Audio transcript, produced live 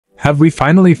Have we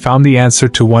finally found the answer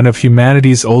to one of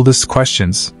humanity's oldest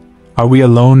questions? Are we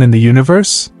alone in the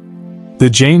universe? The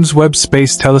James Webb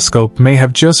Space Telescope may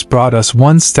have just brought us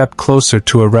one step closer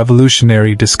to a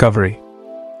revolutionary discovery.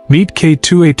 Meet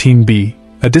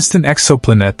K218b, a distant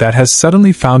exoplanet that has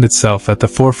suddenly found itself at the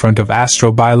forefront of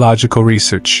astrobiological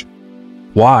research.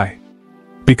 Why?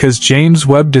 Because James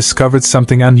Webb discovered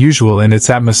something unusual in its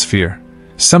atmosphere,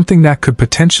 something that could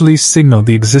potentially signal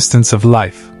the existence of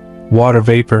life: water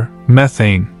vapor,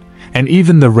 methane, and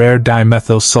even the rare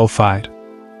dimethyl sulfide.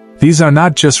 These are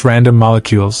not just random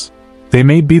molecules. They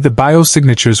may be the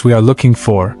biosignatures we are looking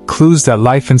for, clues that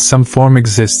life in some form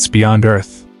exists beyond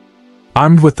Earth.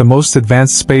 Armed with the most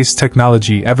advanced space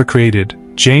technology ever created,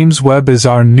 James Webb is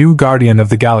our new guardian of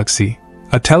the galaxy,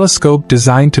 a telescope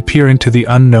designed to peer into the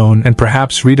unknown and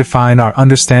perhaps redefine our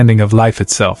understanding of life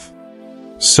itself.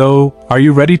 So, are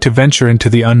you ready to venture into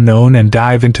the unknown and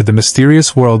dive into the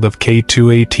mysterious world of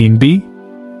K218b?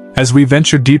 As we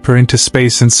venture deeper into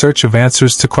space in search of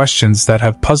answers to questions that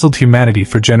have puzzled humanity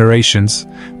for generations,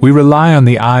 we rely on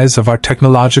the eyes of our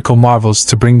technological marvels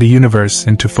to bring the universe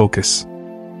into focus.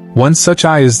 One such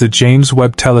eye is the James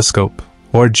Webb Telescope,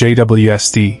 or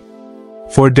JWST.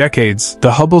 For decades,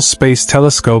 the Hubble Space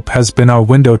Telescope has been our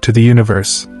window to the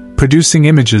universe, producing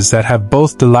images that have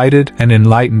both delighted and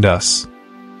enlightened us.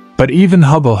 But even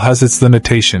Hubble has its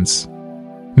limitations.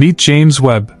 Meet James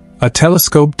Webb, a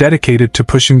telescope dedicated to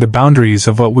pushing the boundaries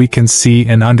of what we can see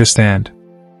and understand.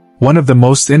 One of the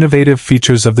most innovative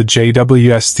features of the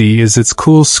JWST is its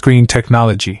cool screen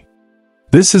technology.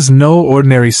 This is no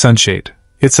ordinary sunshade.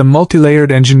 It's a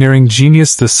multi-layered engineering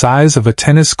genius the size of a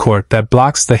tennis court that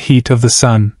blocks the heat of the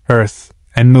sun, Earth,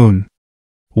 and Moon.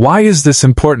 Why is this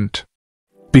important?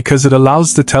 Because it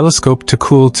allows the telescope to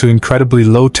cool to incredibly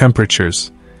low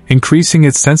temperatures, increasing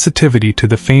its sensitivity to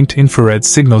the faint infrared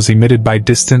signals emitted by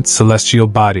distant celestial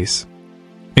bodies.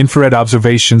 Infrared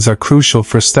observations are crucial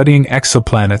for studying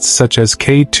exoplanets such as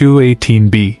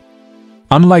K218b.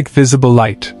 Unlike visible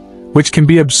light, which can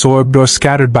be absorbed or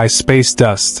scattered by space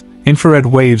dust, infrared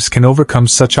waves can overcome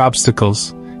such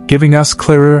obstacles, giving us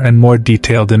clearer and more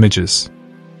detailed images.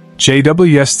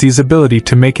 JWST's ability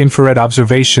to make infrared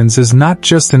observations is not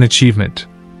just an achievement.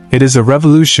 It is a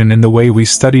revolution in the way we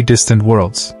study distant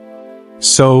worlds.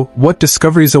 So, what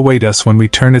discoveries await us when we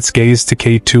turn its gaze to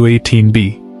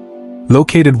K218b?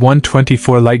 Located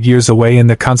 124 light-years away in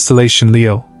the constellation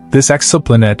Leo, this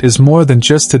exoplanet is more than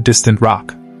just a distant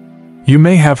rock. You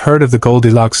may have heard of the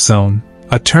Goldilocks zone,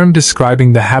 a term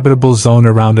describing the habitable zone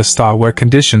around a star where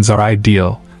conditions are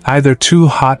ideal, either too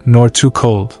hot nor too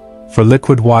cold, for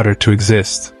liquid water to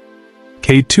exist.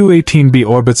 K218b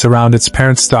orbits around its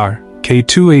parent star,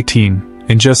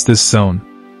 K218, in just this zone.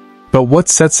 But what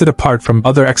sets it apart from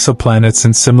other exoplanets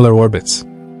in similar orbits?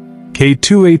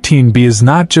 K218b is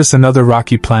not just another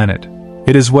rocky planet.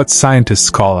 It is what scientists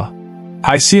call a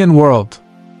Hycean world.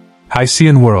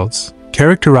 Hycean worlds,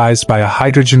 characterized by a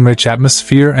hydrogen-rich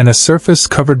atmosphere and a surface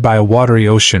covered by a watery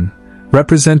ocean,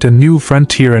 represent a new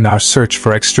frontier in our search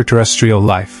for extraterrestrial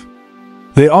life.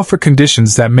 They offer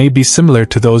conditions that may be similar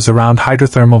to those around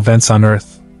hydrothermal vents on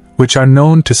Earth, which are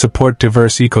known to support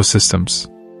diverse ecosystems.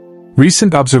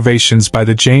 Recent observations by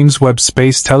the James Webb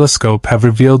Space Telescope have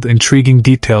revealed intriguing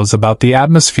details about the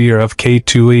atmosphere of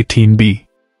K218b.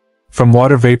 From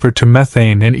water vapor to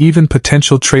methane and even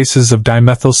potential traces of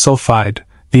dimethyl sulfide,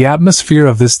 the atmosphere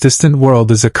of this distant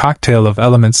world is a cocktail of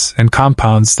elements and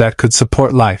compounds that could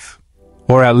support life.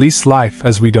 Or at least life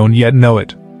as we don't yet know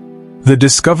it. The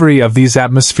discovery of these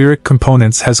atmospheric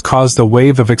components has caused a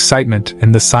wave of excitement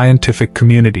in the scientific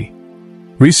community.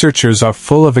 Researchers are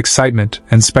full of excitement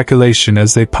and speculation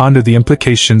as they ponder the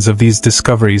implications of these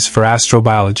discoveries for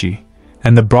astrobiology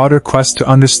and the broader quest to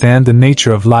understand the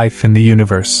nature of life in the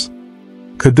universe.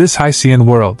 Could this Hycean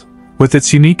world, with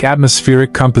its unique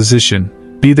atmospheric composition,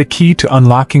 be the key to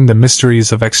unlocking the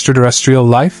mysteries of extraterrestrial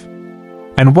life?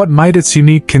 And what might its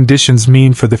unique conditions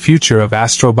mean for the future of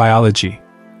astrobiology?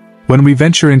 When we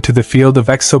venture into the field of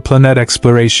exoplanet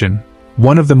exploration,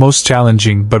 one of the most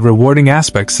challenging but rewarding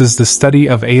aspects is the study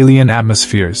of alien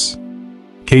atmospheres.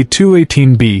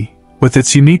 K218b, with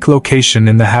its unique location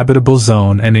in the habitable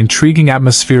zone and intriguing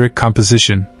atmospheric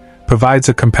composition, provides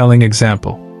a compelling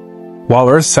example. While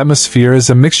Earth's atmosphere is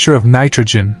a mixture of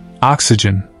nitrogen,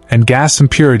 oxygen, and gas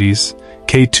impurities,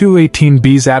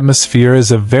 K218b's atmosphere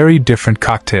is a very different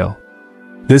cocktail.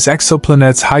 This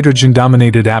exoplanet's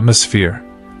hydrogen-dominated atmosphere,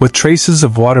 with traces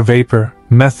of water vapor,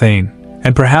 methane,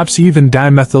 and perhaps even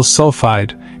dimethyl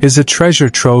sulfide, is a treasure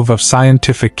trove of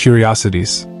scientific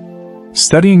curiosities.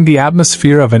 Studying the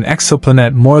atmosphere of an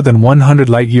exoplanet more than 100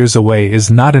 light-years away is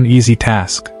not an easy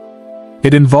task.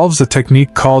 It involves a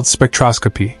technique called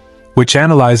spectroscopy, which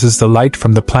analyzes the light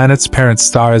from the planet's parent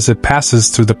star as it passes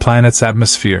through the planet's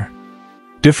atmosphere.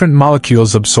 Different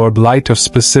molecules absorb light of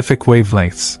specific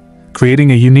wavelengths,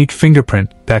 creating a unique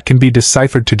fingerprint that can be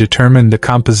deciphered to determine the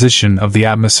composition of the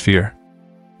atmosphere.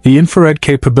 The infrared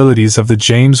capabilities of the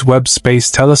James Webb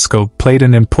Space Telescope played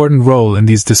an important role in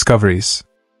these discoveries.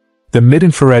 The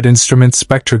mid-infrared instrument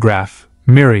spectrograph,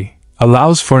 MIRI,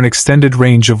 allows for an extended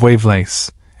range of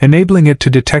wavelengths, enabling it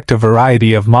to detect a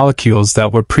variety of molecules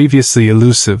that were previously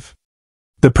elusive.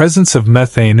 The presence of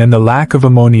methane and the lack of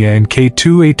ammonia in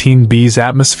K2-18b's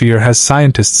atmosphere has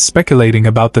scientists speculating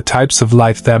about the types of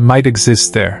life that might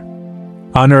exist there.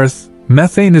 On Earth,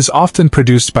 methane is often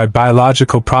produced by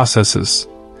biological processes,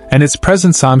 and its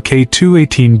presence on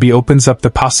K2-18b opens up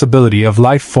the possibility of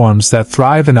life forms that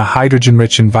thrive in a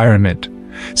hydrogen-rich environment,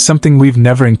 something we've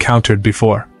never encountered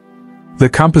before. The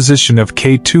composition of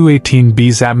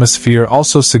K2-18b's atmosphere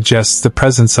also suggests the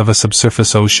presence of a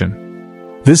subsurface ocean.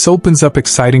 This opens up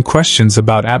exciting questions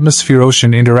about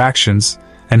atmosphere-ocean interactions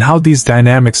and how these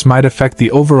dynamics might affect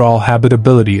the overall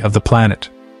habitability of the planet.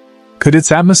 Could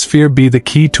its atmosphere be the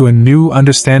key to a new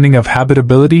understanding of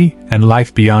habitability and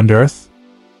life beyond Earth?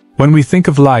 When we think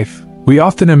of life, we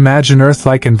often imagine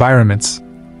Earth-like environments,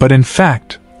 but in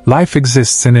fact, life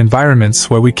exists in environments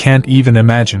where we can't even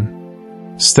imagine.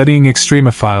 Studying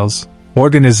extremophiles,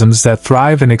 organisms that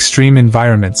thrive in extreme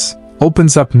environments,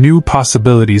 opens up new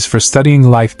possibilities for studying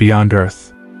life beyond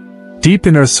Earth. Deep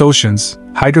in Earth's oceans,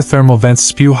 hydrothermal vents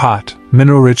spew hot,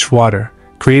 mineral-rich water,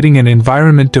 creating an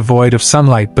environment devoid of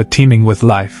sunlight but teeming with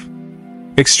life.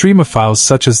 Extremophiles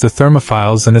such as the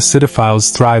thermophiles and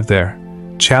acidophiles thrive there,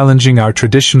 challenging our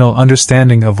traditional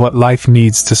understanding of what life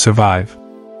needs to survive.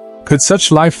 Could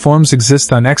such life forms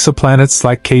exist on exoplanets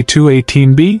like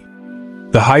K2-18b?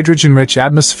 The hydrogen-rich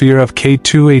atmosphere of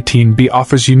K2-18b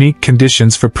offers unique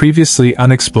conditions for previously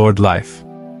unexplored life.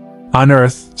 On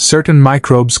Earth, certain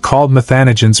microbes called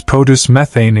methanogens produce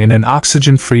methane in an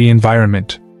oxygen-free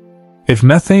environment. If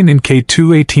methane in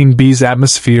K2-18b's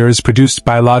atmosphere is produced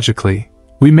biologically,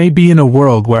 we may be in a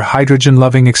world where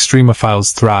hydrogen-loving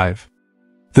extremophiles thrive.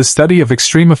 The study of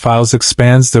extremophiles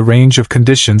expands the range of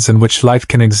conditions in which life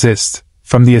can exist,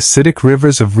 from the acidic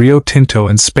rivers of Rio Tinto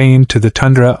in Spain to the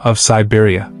tundra of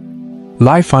Siberia.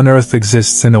 Life on Earth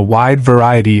exists in a wide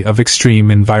variety of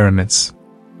extreme environments.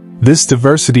 This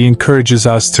diversity encourages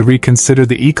us to reconsider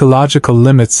the ecological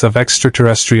limits of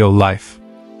extraterrestrial life.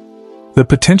 The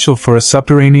potential for a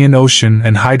subterranean ocean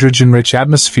and hydrogen-rich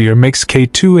atmosphere makes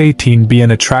K2-18b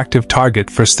an attractive target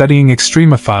for studying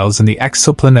extremophiles in the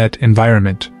exoplanet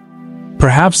environment.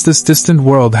 Perhaps this distant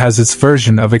world has its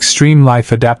version of extreme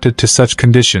life adapted to such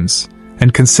conditions,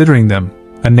 and considering them,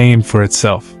 a name for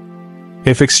itself.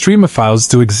 If extremophiles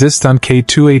do exist on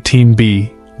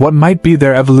K2-18b, what might be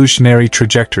their evolutionary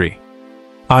trajectory?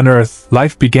 On Earth,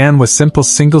 life began with simple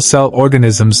single-cell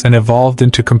organisms and evolved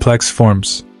into complex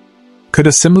forms. Could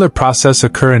a similar process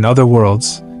occur in other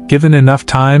worlds, given enough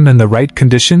time and the right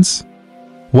conditions?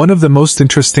 One of the most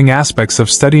interesting aspects of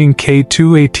studying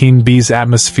K2-18b's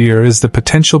atmosphere is the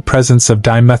potential presence of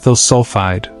dimethyl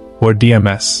sulfide, or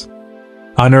DMS.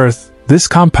 On Earth, this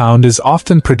compound is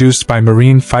often produced by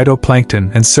marine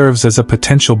phytoplankton and serves as a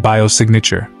potential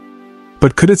biosignature.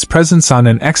 But could its presence on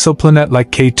an exoplanet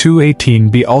like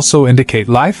K2-18b also indicate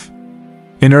life?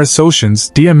 In Earth's oceans,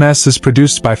 DMS is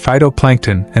produced by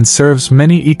phytoplankton and serves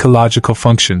many ecological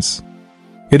functions.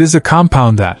 It is a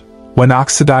compound that, when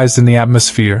oxidized in the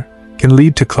atmosphere, can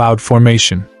lead to cloud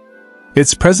formation.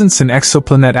 Its presence in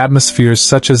exoplanet atmospheres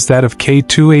such as that of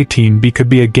K2-18b could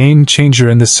be a game-changer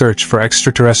in the search for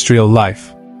extraterrestrial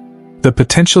life. The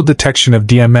potential detection of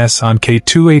DMS on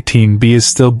K2-18b is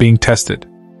still being tested.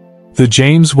 The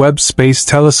James Webb Space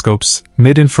Telescope's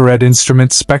mid-infrared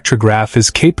instrument spectrograph is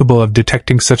capable of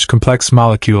detecting such complex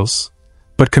molecules,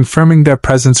 but confirming their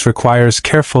presence requires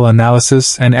careful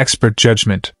analysis and expert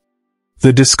judgment.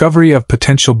 The discovery of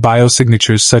potential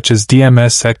biosignatures such as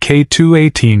DMS at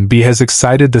K2-18b has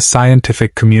excited the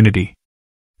scientific community.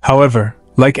 However,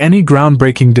 like any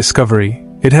groundbreaking discovery,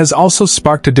 it has also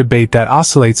sparked a debate that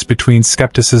oscillates between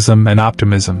skepticism and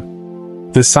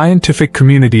optimism. The scientific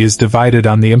community is divided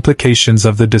on the implications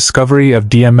of the discovery of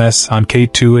DMS on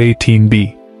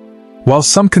K2-18b. While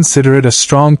some consider it a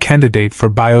strong candidate for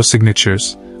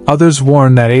biosignatures, others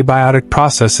warn that abiotic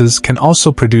processes can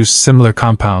also produce similar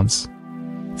compounds.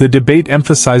 The debate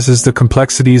emphasizes the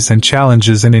complexities and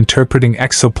challenges in interpreting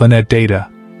exoplanet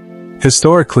data.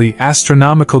 Historically,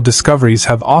 astronomical discoveries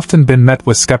have often been met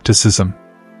with skepticism.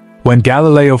 When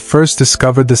Galileo first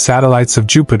discovered the satellites of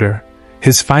Jupiter,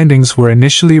 his findings were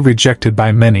initially rejected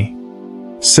by many.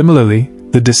 Similarly,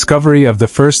 The discovery of the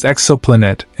first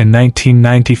exoplanet in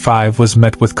 1995 was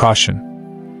met with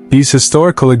caution. These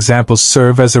historical examples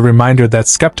serve as a reminder that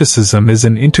skepticism is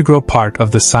an integral part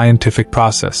of the scientific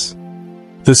process.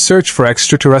 The search for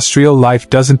extraterrestrial life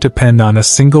doesn't depend on a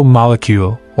single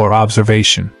molecule or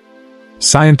observation.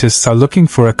 Scientists are looking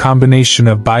for a combination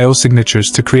of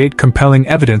biosignatures to create compelling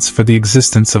evidence for the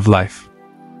existence of life.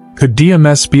 Could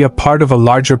DMS be a part of a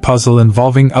larger puzzle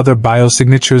involving other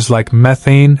biosignatures like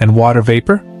methane and water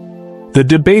vapor? The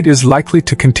debate is likely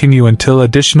to continue until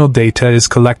additional data is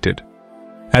collected.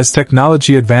 As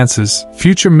technology advances,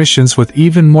 future missions with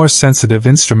even more sensitive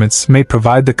instruments may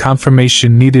provide the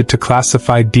confirmation needed to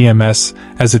classify DMS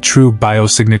as a true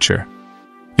biosignature.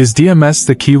 Is DMS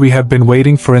the key we have been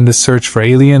waiting for in the search for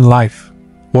alien life?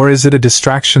 Or is it a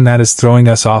distraction that is throwing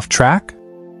us off track?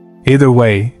 Either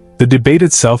way, the debate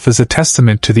itself is a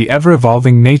testament to the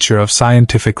ever-evolving nature of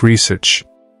scientific research.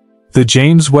 The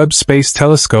James Webb Space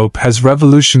Telescope has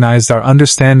revolutionized our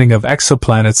understanding of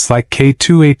exoplanets like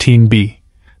K2-18b,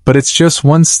 but it's just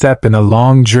one step in a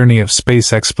long journey of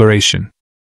space exploration.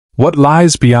 What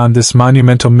lies beyond this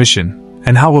monumental mission,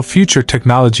 and how will future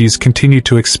technologies continue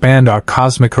to expand our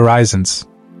cosmic horizons?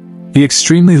 The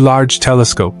extremely large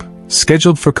telescope,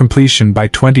 scheduled for completion by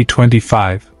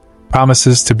 2025,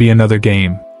 promises to be another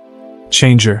game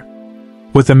changer.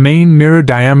 With a main mirror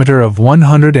diameter of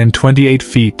 128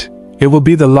 feet, it will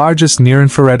be the largest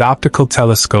near-infrared optical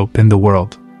telescope in the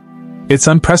world. Its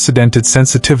unprecedented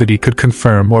sensitivity could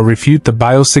confirm or refute the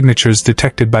biosignatures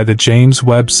detected by the James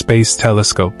Webb Space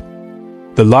Telescope.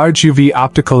 The Large UV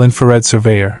Optical Infrared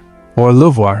Surveyor, or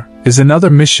LUVOIR, is another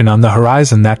mission on the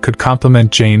horizon that could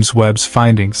complement James Webb's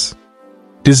findings.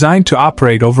 Designed to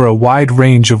operate over a wide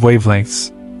range of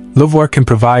wavelengths, LUVOIR can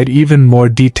provide even more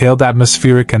detailed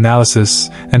atmospheric analysis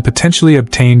and potentially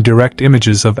obtain direct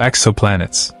images of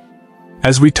exoplanets.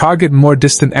 As we target more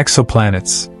distant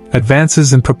exoplanets,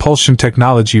 advances in propulsion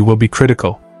technology will be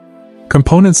critical.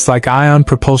 Components like ion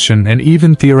propulsion and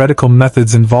even theoretical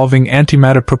methods involving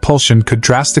antimatter propulsion could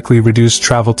drastically reduce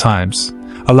travel times,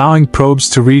 allowing probes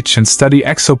to reach and study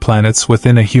exoplanets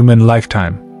within a human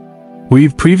lifetime.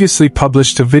 We've previously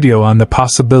published a video on the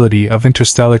possibility of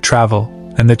interstellar travel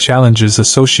and the challenges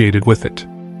associated with it.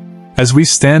 As we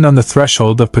stand on the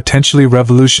threshold of potentially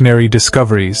revolutionary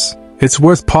discoveries, it's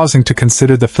worth pausing to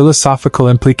consider the philosophical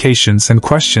implications and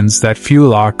questions that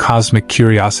fuel our cosmic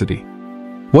curiosity.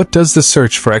 What does the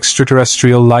search for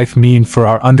extraterrestrial life mean for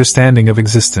our understanding of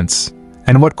existence,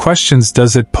 and what questions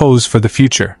does it pose for the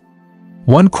future?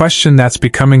 One question that's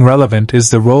becoming relevant is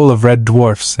the role of red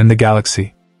dwarfs in the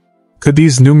galaxy. Could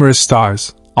these numerous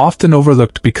stars, often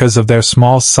overlooked because of their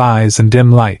small size and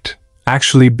dim light,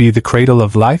 actually be the cradle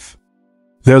of life?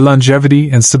 Their longevity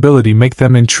and stability make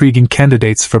them intriguing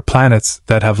candidates for planets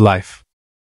that have life.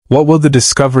 What will the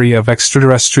discovery of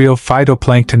extraterrestrial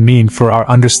phytoplankton mean for our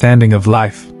understanding of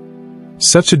life?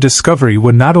 Such a discovery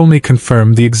would not only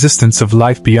confirm the existence of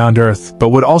life beyond Earth, but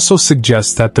would also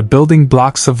suggest that the building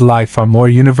blocks of life are more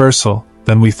universal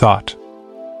than we thought.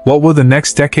 What will the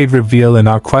next decade reveal in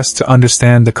our quest to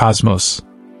understand the cosmos?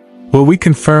 Will we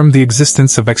confirm the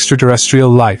existence of extraterrestrial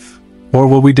life, or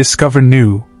will we discover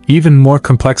new, even more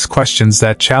complex questions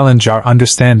that challenge our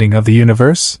understanding of the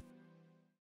universe?